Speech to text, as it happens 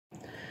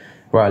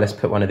Right, let's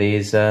put one of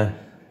these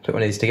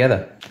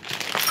together.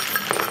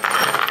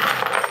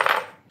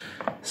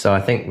 So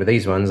I think with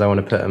these ones, I want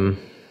to put them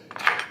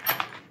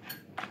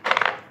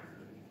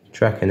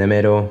track in the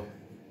middle,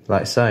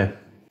 like so.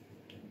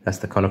 That's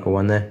the conical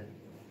one there.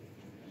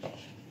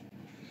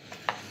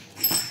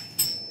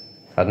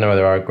 I don't know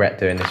whether I regret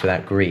doing this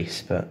without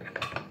grease, but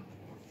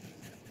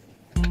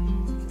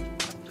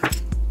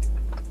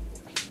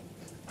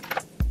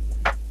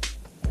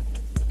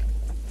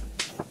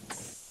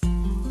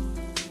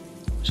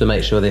so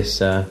make sure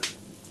this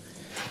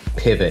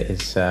pivot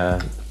is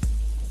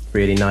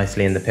really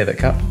nicely in the pivot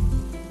cup.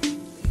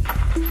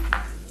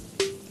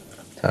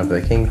 Time for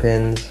the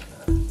kingpins.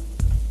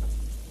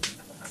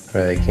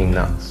 Where are the king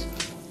nuts?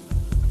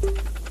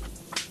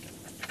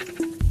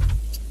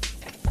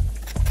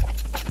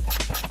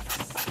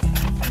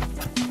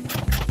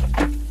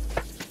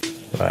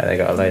 Right, they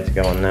got a load to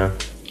go on now.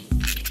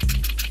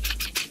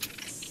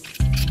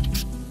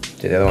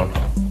 Do the other one.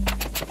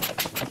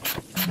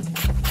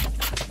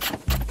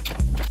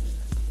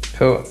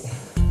 Cool.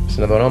 There's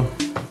another one on.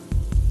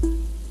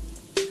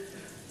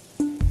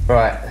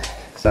 Right,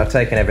 so I've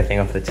taken everything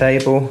off the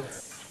table.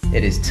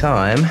 It is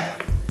time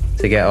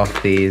to get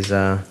off these,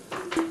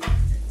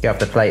 get off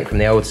the plate from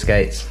the old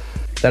skates.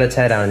 Done a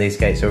teardown on these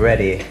skates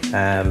already.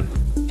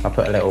 I'll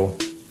put a little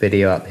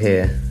video up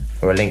here,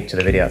 or a link to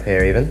the video up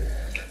here even,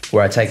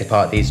 where I take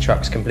apart these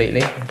trucks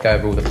completely, go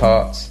over all the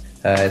parts.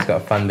 It's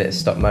got a fun bit of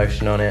stop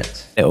motion on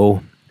it.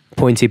 Little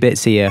pointy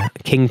bits here,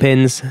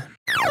 kingpins.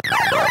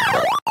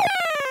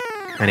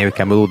 And here we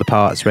come with all the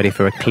parts ready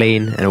for a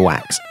clean and a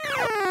wax.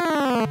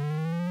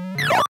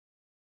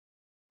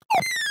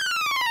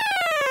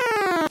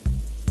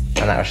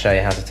 And that'll show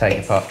you how to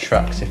take apart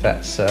trucks if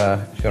that's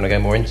if you want to go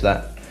more into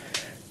that.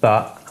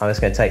 But I'm just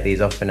going to take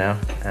these off for now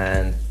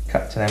and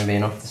cut to them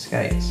being off the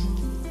skates.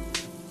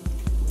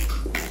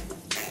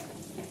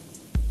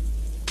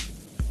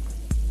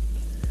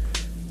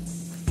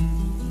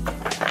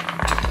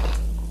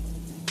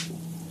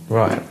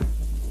 Right,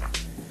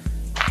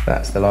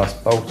 that's the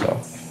last bolt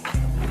off.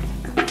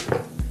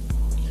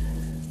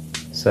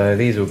 So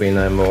these will be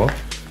no more.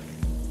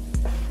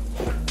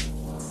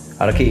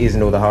 I'll keep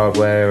using all the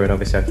hardware, and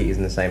obviously I'll keep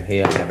using the same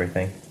heel and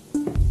everything.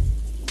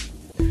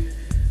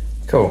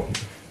 Cool.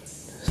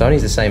 So I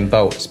use the same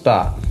bolts,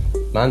 but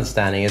my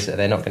understanding is that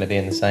they're not going to be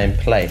in the same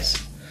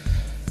place.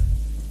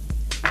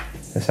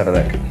 Let's have a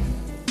look.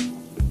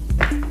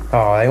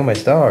 Oh, they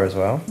almost are as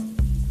well.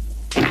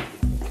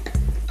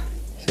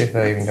 See if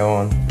they'll even go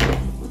on.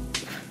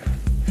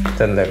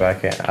 Doesn't look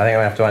like it. I think I'm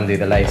gonna have to undo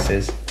the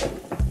laces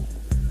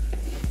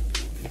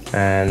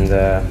and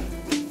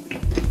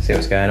see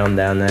what's going on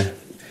down there.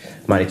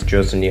 Might need to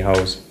drill some new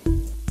holes.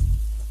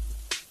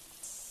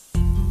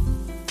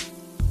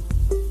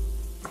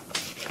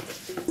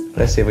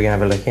 Let's see if we can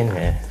have a look in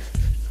here.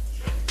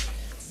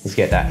 Let's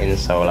get that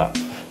insole up.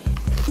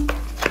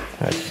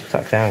 That's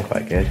tucked down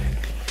quite good.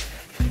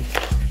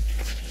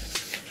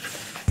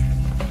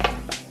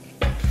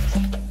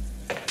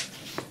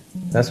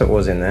 That's what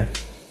was in there.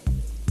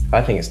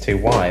 I think it's too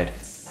wide.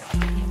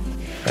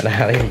 I don't know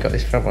how they even got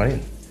this front one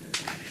in.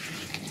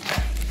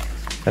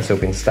 That's all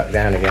been stuck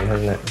down again,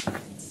 hasn't it?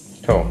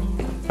 Cool.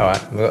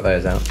 Alright, we've got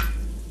those out.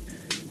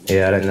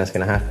 Yeah, I don't think that's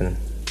going to happen.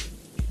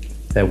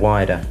 They're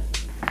wider.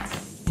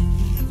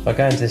 So I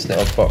go into this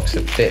little box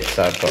of bits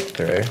I've got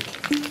through.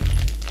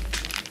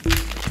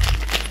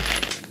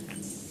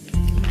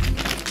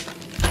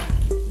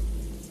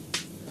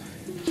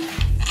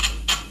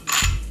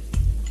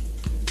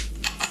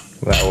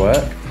 That'll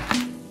work.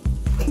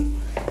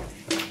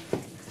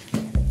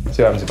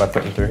 See what happens if I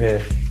put them through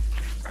here.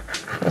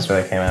 That's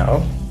where they came out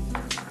of.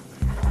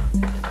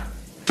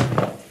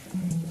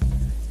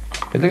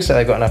 It looks like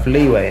they've got enough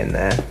leeway in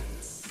there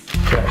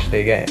to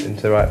actually get it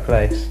into the right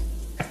place.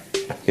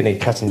 You need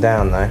cutting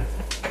down though.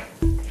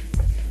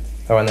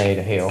 Oh, and they need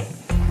a heel.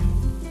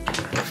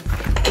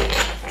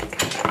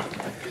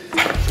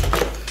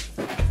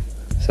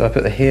 So I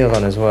put the heel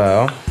on as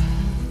well.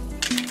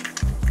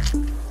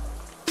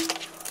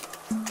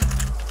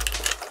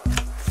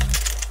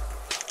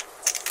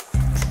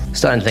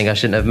 Starting to think I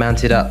shouldn't have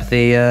mounted up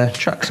the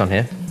trucks on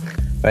here.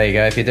 There you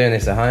go, if you're doing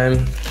this at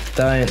home,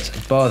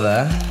 don't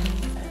bother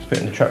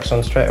putting the trucks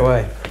on straight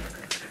away.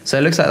 So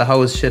it looks like the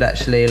holes should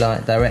actually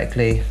like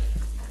directly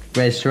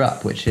register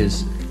up, which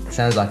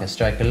sounds like a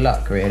stroke of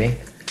luck really.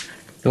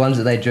 The ones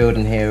that they drilled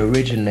in here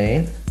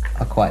originally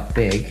are quite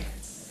big.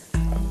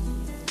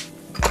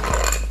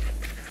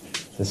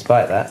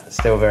 Despite that, it's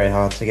still very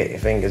hard to get your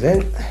fingers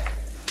in.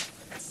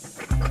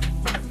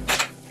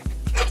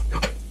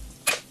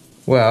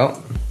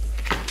 Well,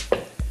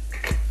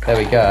 there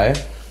we go.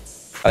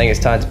 I think it's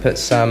time to put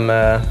some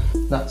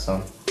nuts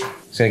on.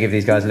 Just gonna give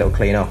these guys a little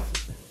clean off.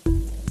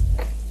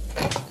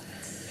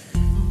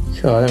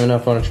 Cool, I don't know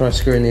if I want to try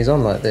screwing these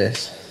on like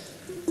this.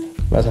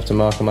 Might have to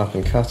mark them up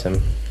and cut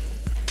them.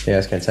 Yeah,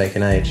 it's gonna take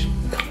an age.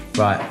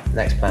 Right,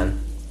 next plan.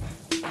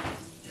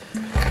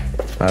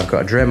 I've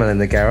got a Dremel in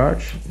the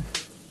garage,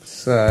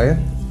 so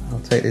I'll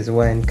take these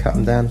away and cut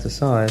them down to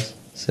size.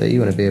 So you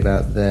want to be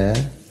about there.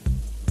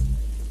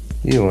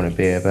 You want to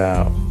be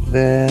about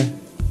there.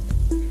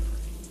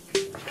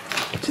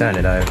 Turn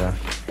it over.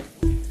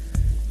 Do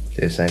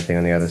the same thing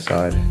on the other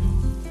side.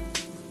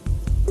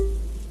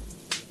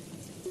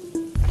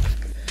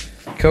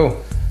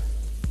 Cool.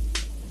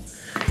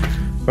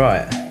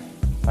 Right,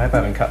 I hope I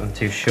haven't cut them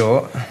too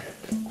short.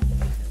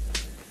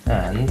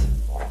 And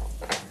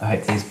I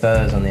hope these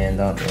burrs on the end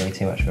aren't really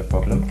too much of a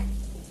problem.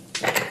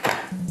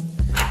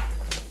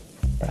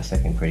 That's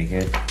looking pretty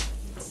good.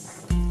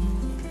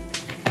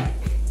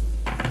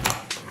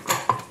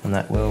 And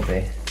that will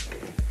be.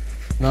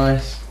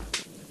 Nice.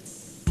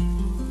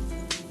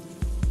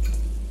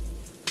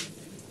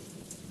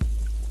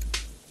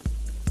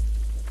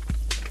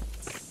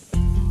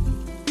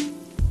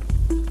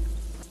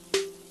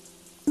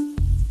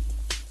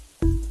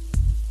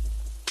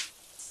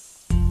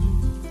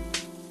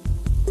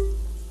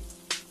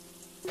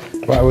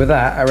 Right, with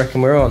that, I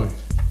reckon we're on.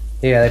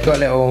 Yeah, they've got a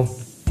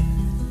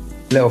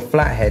little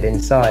flathead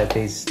inside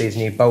these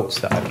new bolts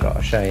that I've got.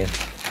 I'll show you.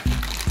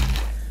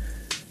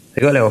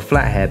 They've got a little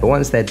flathead, but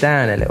once they're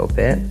down a little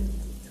bit,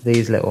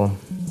 these little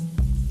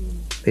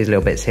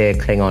bits here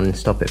cling on and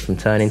stop it from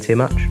turning too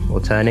much, or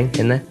turning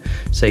in there.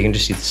 So you can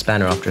just use the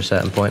spanner after a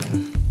certain point.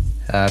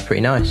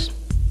 Pretty nice.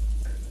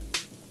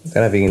 I don't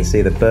know if you can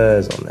see the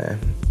burrs on there,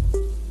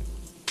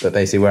 but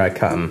basically where I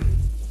cut them,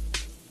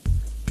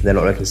 they're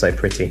not looking so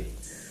pretty.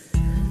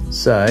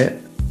 So,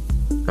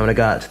 I'm going to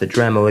go out to the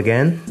Dremel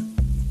again.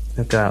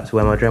 I'll go out to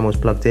where my Dremel's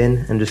plugged in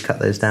and just cut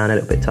those down a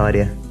little bit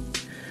tidier.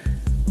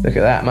 Look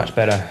at that, much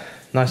better.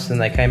 Nicer than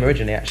they came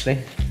originally, actually.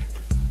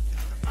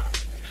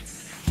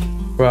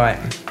 Right,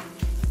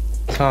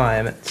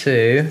 time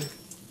to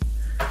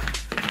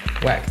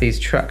whack these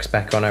trucks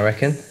back on, I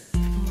reckon.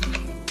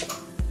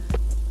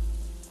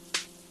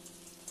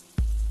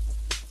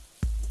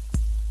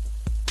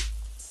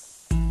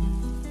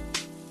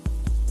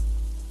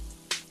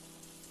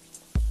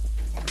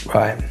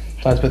 Right,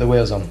 time to put the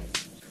wheels on. I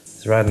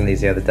was riding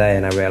these the other day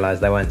and I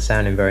realised they weren't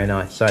sounding very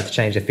nice, so I had to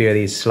change a few of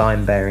these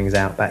slime bearings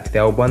out back to the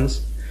old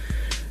ones.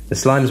 The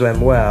slimes went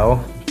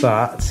well,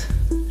 but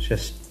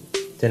just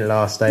didn't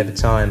last over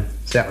time.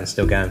 So that one's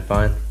still going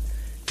fine.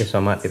 This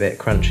one might be a bit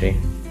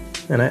crunchy.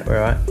 I know, we're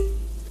alright.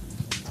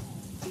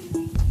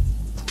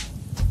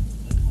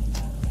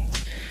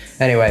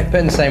 Anyway,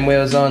 putting the same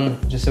wheels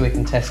on just so we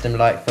can test them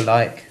like for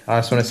like. I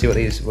just want to see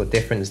what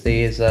difference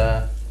these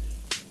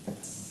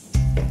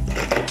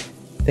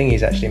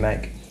thingies actually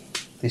make.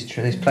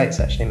 These plates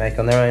actually make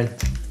on their own.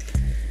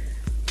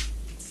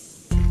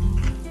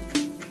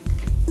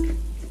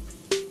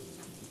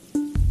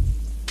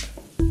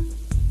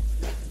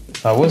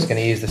 I was going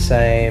to use the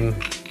same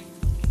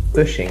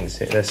bushings,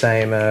 the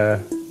same.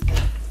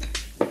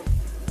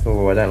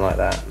 Oh, I don't like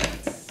that.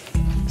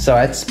 So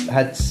I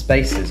had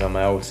spacers on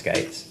my old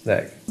skates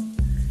that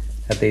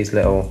had these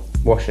little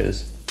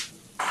washers,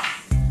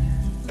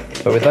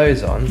 but with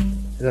those on,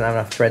 I don't have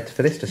enough thread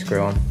for this to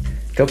screw on.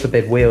 God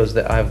forbid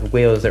I have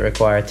wheels that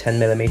require a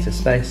 10mm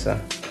spacer.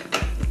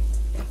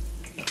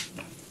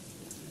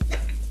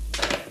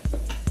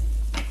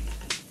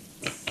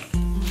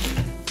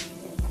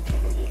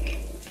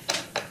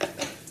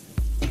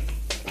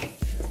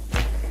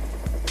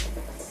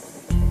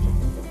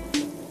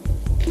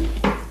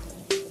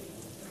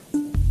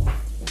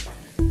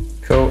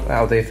 Cool,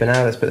 that'll do for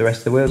now. Let's put the rest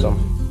of the wheels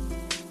on.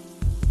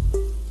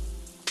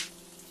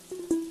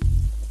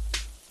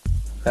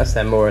 That's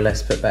then more or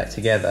less put back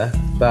together,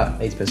 but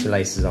need to put some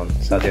laces on,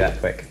 so I'll do that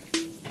quick.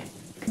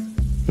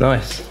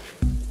 Nice.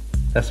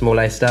 That's them all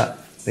laced up.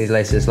 These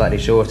laces are slightly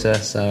shorter,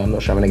 so I'm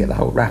not sure I'm going to get the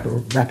whole wrap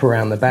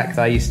around the back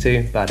that I used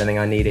to, but I don't think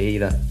I need it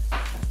either.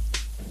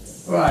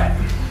 Right,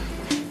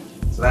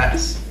 so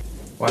that's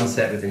one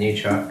set with the new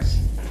trucks.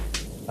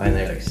 I think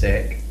they look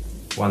sick.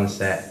 One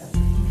set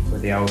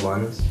with the old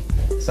ones.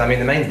 So I mean,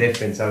 the main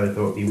difference I would have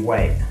thought would be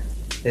weight.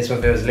 This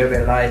one feels a little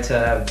bit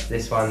lighter,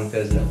 this one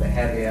feels a little bit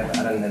heavier, but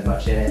I don't think there's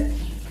much in it.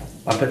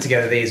 I put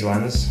together these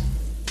ones,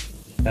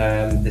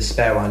 the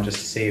spare one, just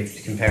to see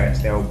to compare it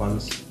to the old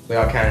ones. We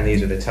are counting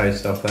these with a toe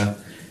stopper,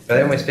 but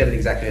they almost feel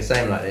exactly the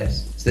same like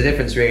this. So the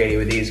difference really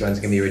with these ones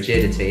can be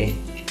rigidity.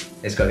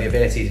 It's got the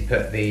ability to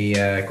put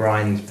the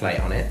grind plate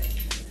on it,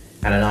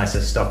 and a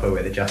nicer stopper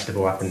with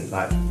adjustable up and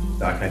that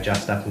I can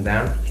adjust up and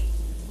down.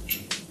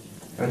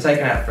 I'm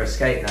taking it out for a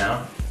skate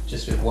now,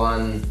 just with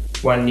one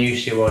new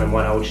shoe on and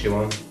one old shoe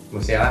on.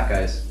 We'll see how that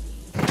goes.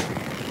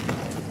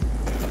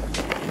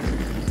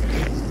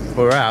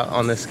 We're out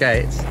on the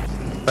skates.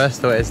 First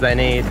thought is they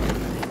need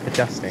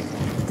adjusting.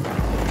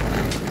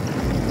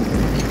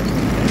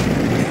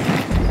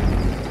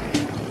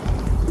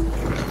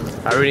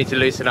 I really need to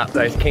loosen up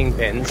those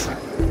kingpins.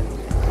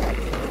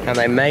 And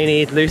they may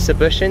need looser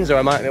bushings, or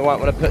I might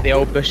want to put the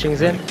old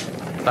bushings in,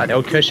 like the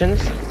old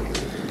cushions.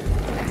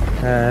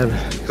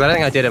 Because I don't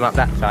think I did them up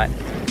that tight.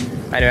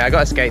 Anyway, I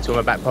got a skate tool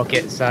in my back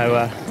pocket,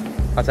 so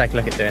I'll take a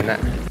look at doing that.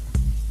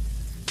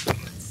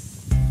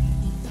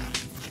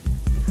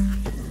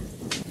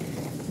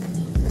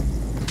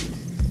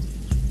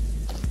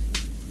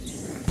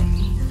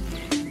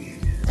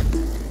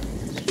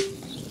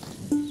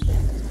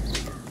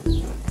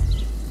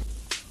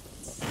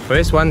 Well,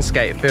 this one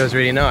skate feels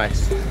really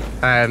nice.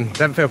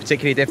 Doesn't feel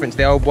particularly different to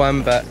the old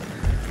one, but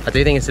I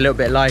do think it's a little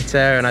bit lighter,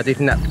 and I do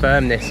think that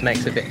firmness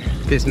makes it a bit,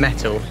 it's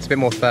metal, it's a bit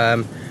more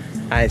firm,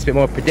 and it's a bit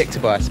more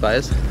predictable, I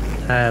suppose.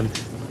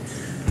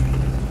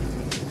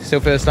 Still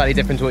feels slightly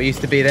different to what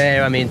used to be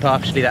there. I mean,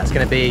 partially that's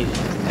going to be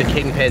the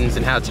kingpins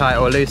and how tight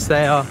or loose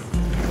they are.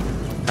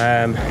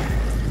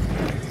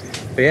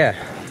 But yeah,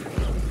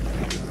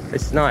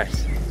 it's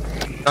nice.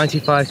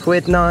 95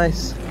 quid,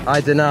 nice.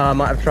 I don't know, I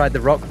might have tried the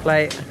rock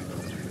plate.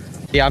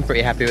 Yeah, I'm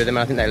pretty happy with them.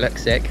 I think they look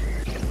sick.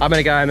 I'm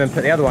gonna go home and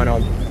put the other one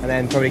on and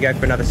then probably go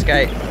for another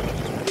skate.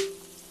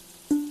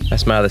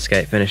 That's my other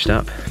skate finished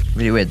up.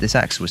 Really weird, this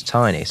axle was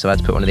tiny, so I had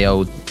to put one of the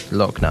old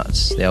lock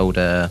nuts, the old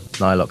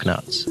nylock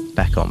nuts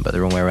back on, but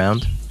the wrong way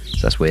around.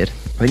 So that's weird.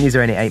 I think these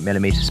are only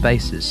 8mm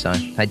spacers, so how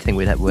do you think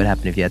would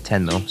happen if you had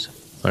 10mm?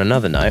 On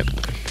another note,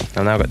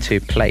 I've now got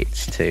 2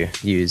 plates to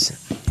use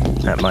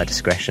at my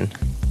discretion.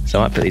 So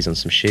I might put these on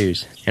some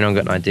shoes. Anyone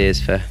got ideas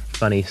for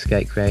funny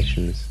skate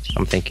creations?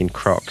 I'm thinking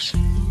Crocs.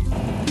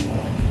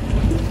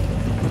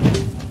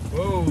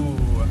 Whoa!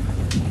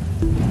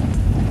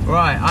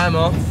 Right, I'm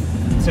off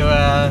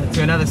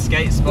to another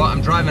skate spot.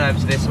 I'm driving over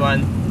to this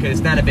one because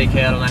it's down a big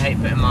hill, and I hate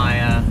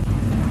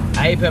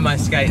putting my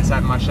skates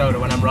over my shoulder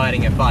when I'm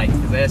riding a bike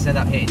because they just end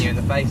up hitting you in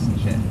the face and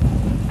shit.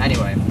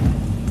 Anyway,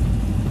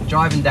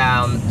 driving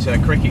down to a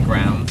cricket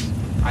ground.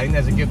 I think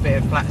there's a good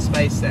bit of flat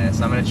space there,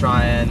 so I'm going to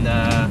try and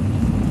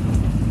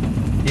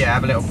yeah,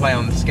 have a little play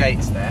on the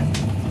skates there.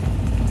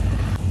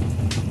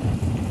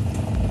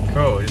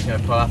 Cool, just going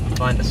to pull up and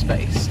find a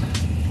space.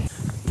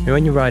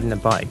 When you're riding a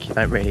bike, you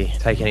don't really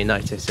take any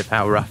notice of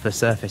how rough the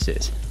surface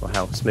is or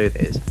how smooth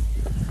it is.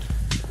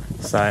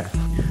 So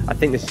I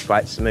think this is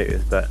quite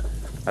smooth, but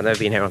I've never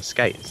been here on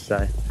skates,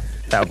 so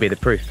that'll be the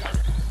proof.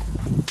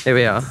 Here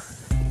we are.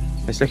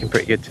 It's looking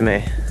pretty good to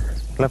me.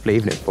 Lovely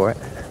evening for it.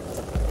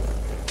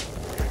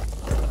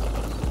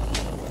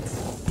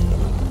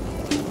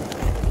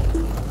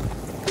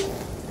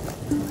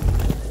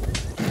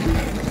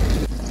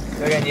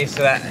 Still getting used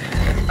to that.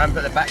 I haven't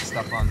put the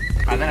backstop on.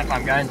 I don't know if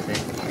I'm going to.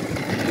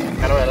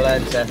 I don't want to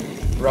learn to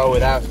roll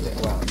without it.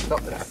 Well,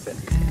 stop without it.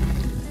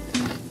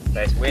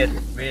 But it's weird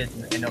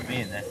it not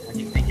being there. I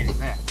keep thinking it's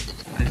there.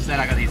 And instead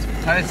I got these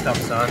toe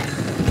stops on,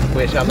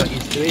 which I'm not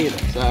used to either.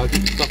 So I'll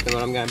keep stopping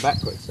when I'm going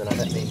backwards, and I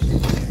don't need to.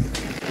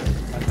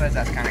 I suppose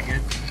that's kind of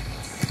good.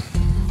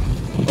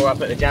 Or I'll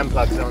put the jam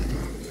plugs on.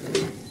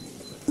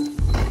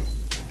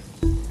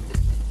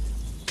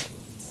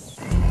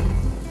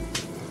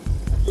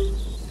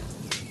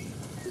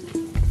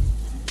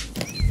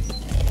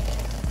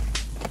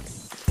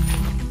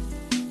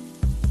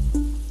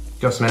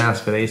 Got something else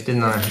for these,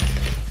 didn't I?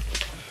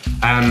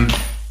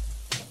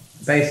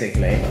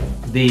 Basically,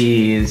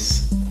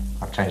 these,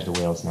 I've changed the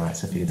wheels now,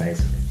 it's a few days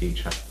in the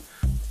future.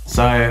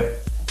 So,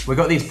 we've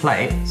got these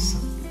plates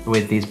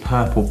with these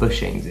purple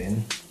bushings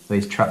in,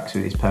 these trucks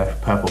with these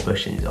purple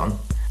bushings on.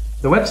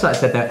 The website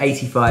said they're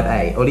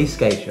 85A, or these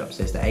skate shops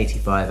says they're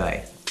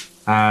 85A.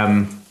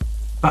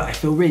 But they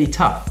feel really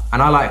tough,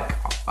 and I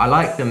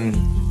like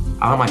them,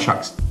 I want my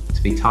trucks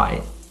to be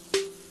tight,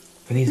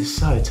 but these are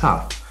so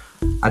tough.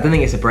 I don't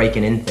think it's a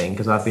breaking in thing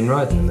because I've been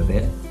riding them a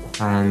bit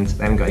and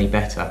they haven't got any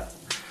better.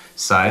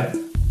 So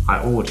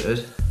I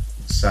ordered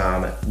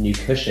some new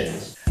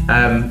cushions.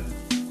 Yeah,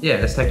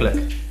 let's take a look.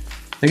 Look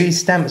at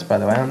these stamps, by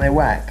the way, aren't they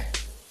whack?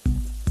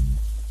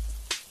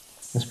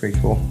 That's pretty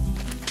cool.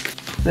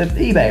 The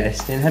eBay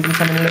listing had them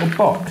come in a little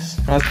box.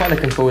 I was quite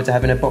looking forward to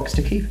having a box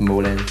to keep them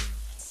all in.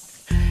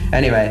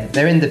 Anyway,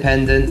 they're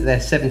independent, they're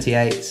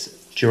 78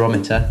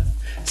 durometer,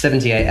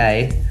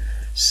 78A,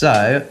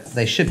 so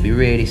they should be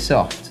really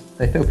soft.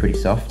 They feel pretty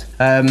soft.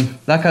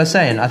 Like I was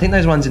saying, I think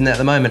those ones in there at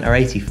the moment are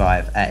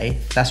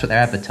 85A. That's what they're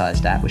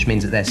advertised at, which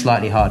means that they're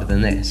slightly harder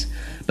than this.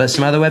 But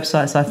some other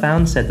websites I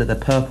found said that the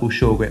purple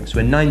Sure-Grips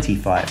were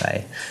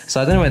 95A.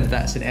 So I don't know whether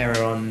that's an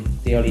error on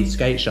the Ollie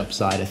skate shop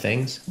side of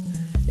things.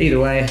 Either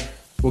way,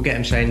 we'll get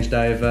them changed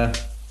over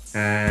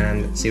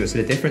and see what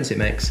sort of difference it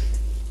makes.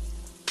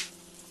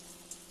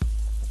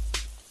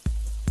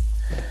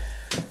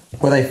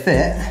 Well, they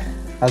fit.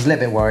 I was a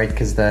little bit worried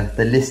because the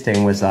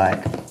listing was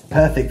like,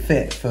 perfect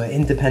fit for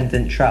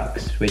independent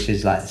trucks, which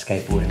is like the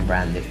skateboarding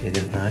brand if you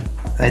didn't know.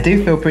 They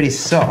do feel pretty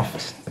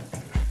soft.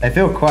 They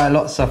feel quite a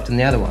lot softer than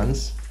the other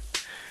ones.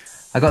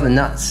 I got the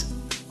nuts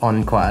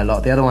on quite a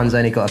lot. The other ones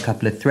only got a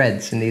couple of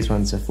threads and these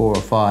ones are 4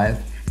 or 5.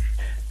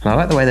 And I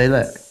like the way they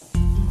look.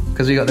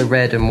 Because we got the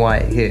red and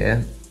white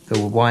here, the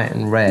white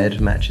and red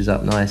matches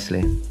up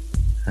nicely.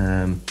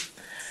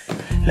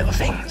 Little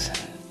things.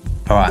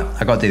 All right,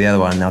 I got to do the other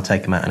one and I'll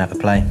take them out and have a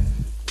play.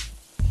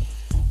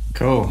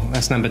 Cool,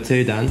 that's number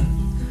 2 done.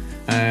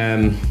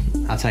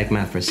 I'll take them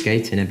out for a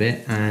skate in a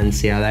bit and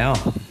see how they are.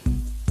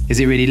 Is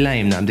it really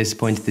lame that I'm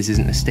disappointed this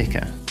isn't a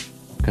sticker?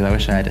 Because I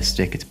wish I had a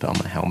sticker to put on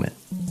my helmet.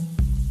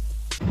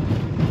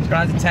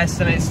 Trying to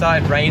test and it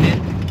started raining.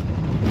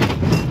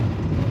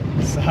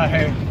 So,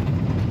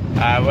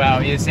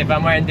 well, if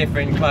I'm wearing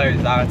different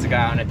clothes, I'll have to go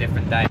out on a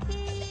different day.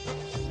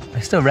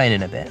 It's still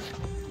raining a bit,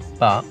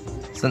 but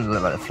it doesn't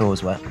look like the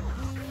floor's wet.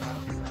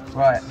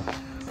 Right,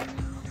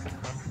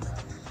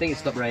 think it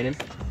stopped raining.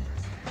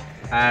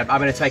 I'm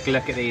going to take a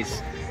look at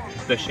these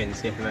bushings,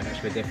 see if they make much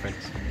of a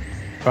difference.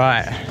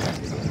 Right,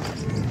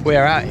 we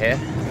are out here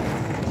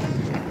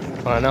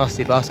on a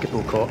nasty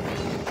basketball court.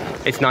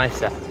 It's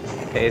nicer,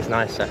 it is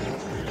nicer,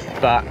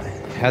 but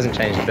it hasn't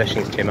changed the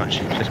bushings too much.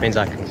 It just means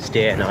I can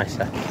steer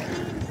nicer.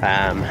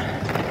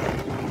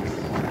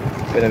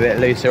 Been a bit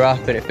looser up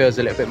and it feels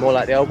a little bit more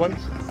like the old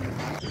ones.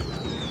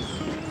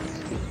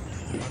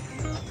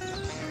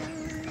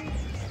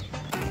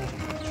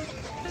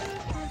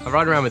 I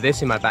ride around with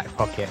this in my back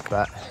pocket,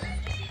 but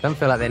I don't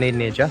feel like they need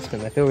any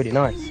adjustment. They feel really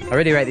nice. I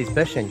really rate these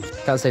bushings.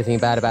 Can't say anything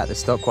bad about the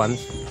stock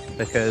ones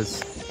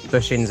because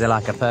bushings are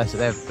like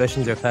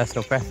bushings are a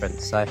personal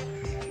preference. So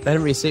they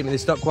don't really suit me. The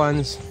stock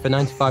ones for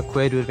 95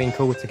 quid would have been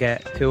cool to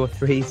get 2 or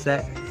 3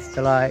 sets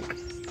to like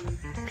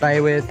play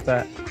with,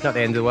 but not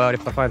the end of the world.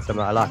 If I find something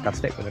that I like, I'll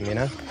stick with them, you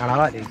know? And I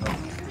like these ones.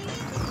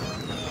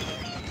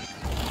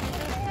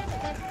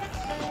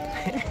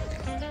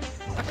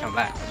 Come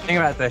back. The thing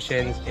about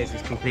bushings is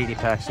it's completely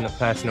personal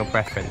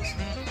preference.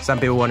 Some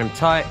people want them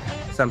tight,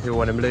 some people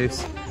want them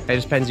loose. It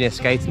just depends on your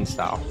skating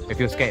style. If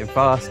you're skating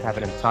fast,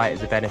 having them tight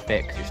is a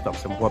benefit because it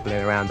stops them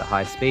wobbling around at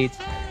high speeds.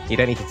 You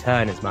don't need to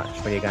turn as much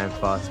when you're going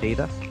fast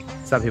either.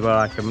 Some people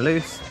like them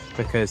loose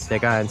because they're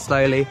going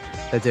slowly,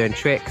 they're doing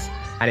tricks,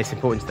 and it's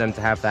important to them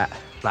to have that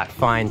like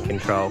fine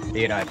control,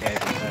 you know, be able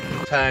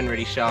to turn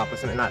really sharp or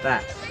something like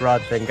that,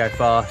 rather than go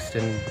fast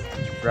and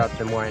rather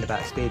than worrying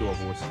about speed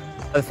wobbles.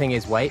 The other thing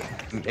is weight.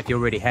 If you're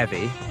really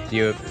heavy,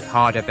 your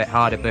harder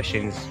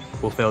bushings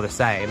will feel the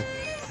same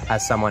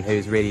as someone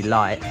who's really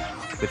light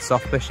with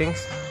soft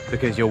bushings,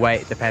 because your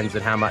weight depends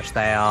on how much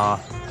they are.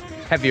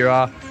 Heavier you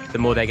are, the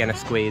more they're going to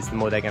squeeze, the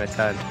more they're going to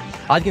turn.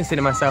 I'd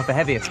consider myself a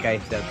heavier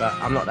skater, but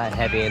I'm not that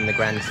heavy in the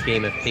grand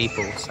scheme of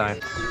people, so.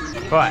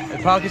 Right, the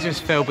park is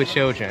just filled with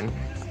children,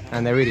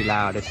 and they're really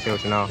loud as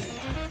children are.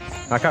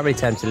 I can't really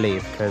tell them to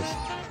leave because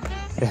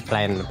they're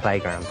playing in the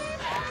playground.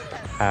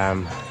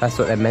 That's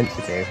what they're meant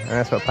to do, and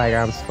that's what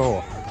playground's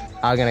for.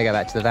 I'm going to go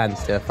back to the van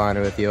to do a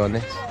final review on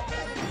this.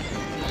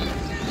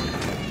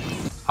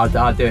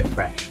 I'll do it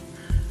fresh.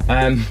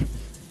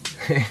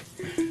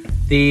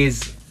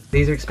 These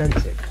are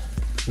expensive.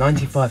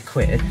 95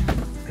 quid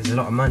is a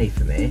lot of money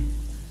for me,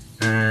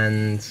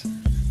 and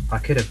I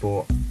could have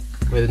bought,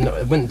 it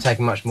wouldn't have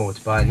taken much more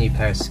to buy a new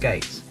pair of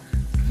skates.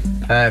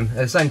 At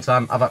the same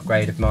time, I've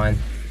upgraded mine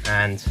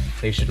and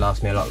these should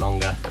last me a lot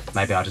longer.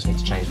 Maybe I just need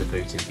to change the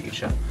boot in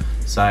future.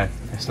 So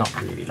it's not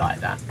really like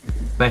that.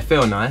 They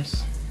feel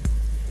nice,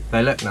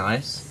 they look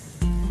nice.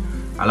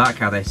 I like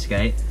how they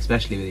skate,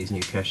 especially with these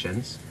new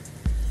cushions.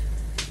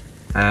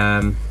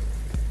 But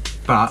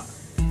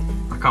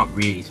I can't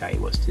really tell you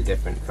what's too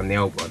different from the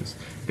old ones,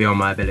 beyond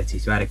my ability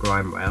to add a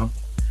grind rail.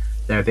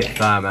 They're a bit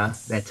firmer,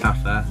 they're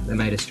tougher, they're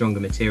made of stronger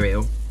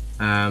material.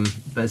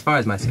 But as far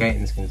as my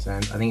skating is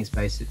concerned, I think it's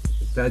basic.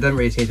 It doesn't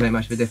really seem to make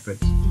much of a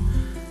difference.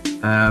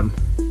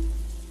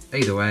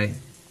 Either way,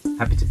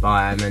 happy to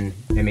buy them,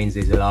 and it means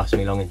these will last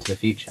me long into the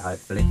future,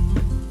 hopefully.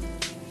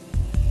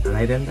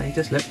 And they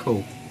just look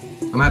cool.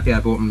 I'm happy I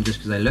bought them just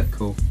because they look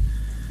cool.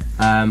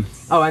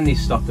 Oh, and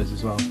these stoppers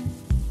as well.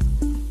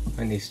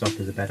 I think these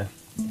stoppers are better.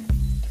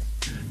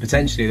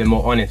 Potentially the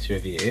more honest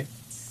review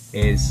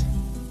is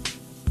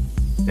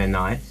they're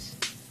nice,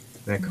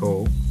 they're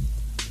cool,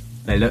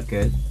 they look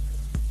good,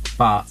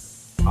 but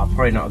I'm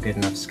probably not a good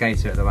enough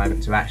skater at the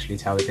moment to actually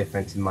tell the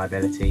difference in my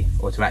ability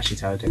or to actually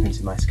tell the difference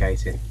in my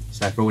skating.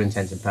 So for all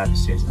intents and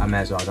purposes, I may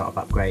as well not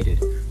have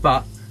upgraded.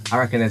 But I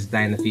reckon there's a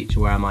day in the future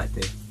where I might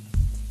do.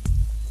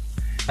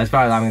 As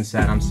far as I'm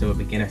concerned, I'm still a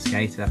beginner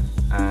skater.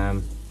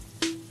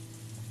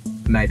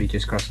 Maybe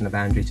just crossing the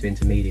boundary to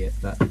intermediate,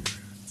 but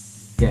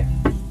yeah,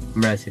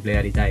 I'm relatively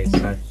early days,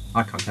 so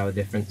I can't tell the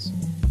difference.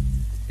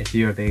 If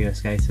you're a beginner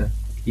skater,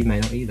 you may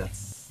not either.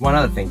 One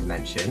other thing to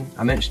mention,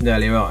 I mentioned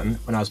earlier on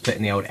when I was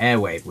putting the old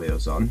Airwave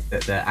wheels on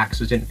that the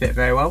axles didn't fit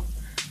very well.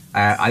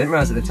 I didn't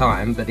realise at the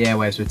time, but the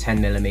Airwaves were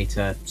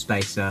 10mm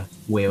spacer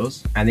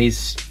wheels, and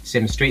these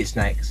Sim Street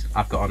Snakes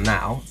I've got on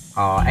now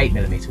are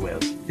 8mm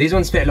wheels. These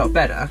ones fit a lot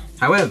better,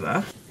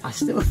 however, I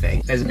still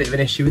think there's a bit of an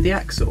issue with the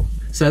axle.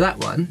 So that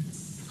one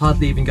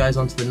hardly even goes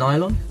onto the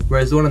nylon,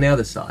 whereas the one on the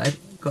other side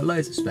got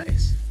loads of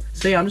space.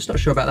 So yeah, I'm just not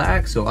sure about that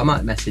axle. I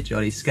might message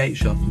Ollie's skate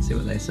shop and see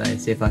what they say,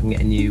 see if I can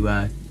get a new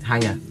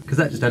hanger, because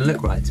that just doesn't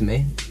look right to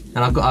me. And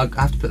I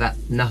have to put that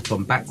nut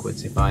on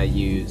backwards if I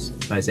use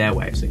those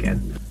Airwaves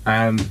again.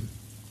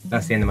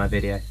 That's the end of my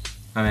video.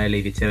 I'm going to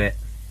leave you to it.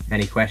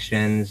 Any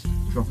questions,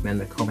 drop them in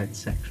the comments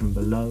section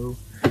below.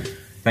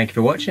 Thank you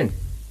for watching.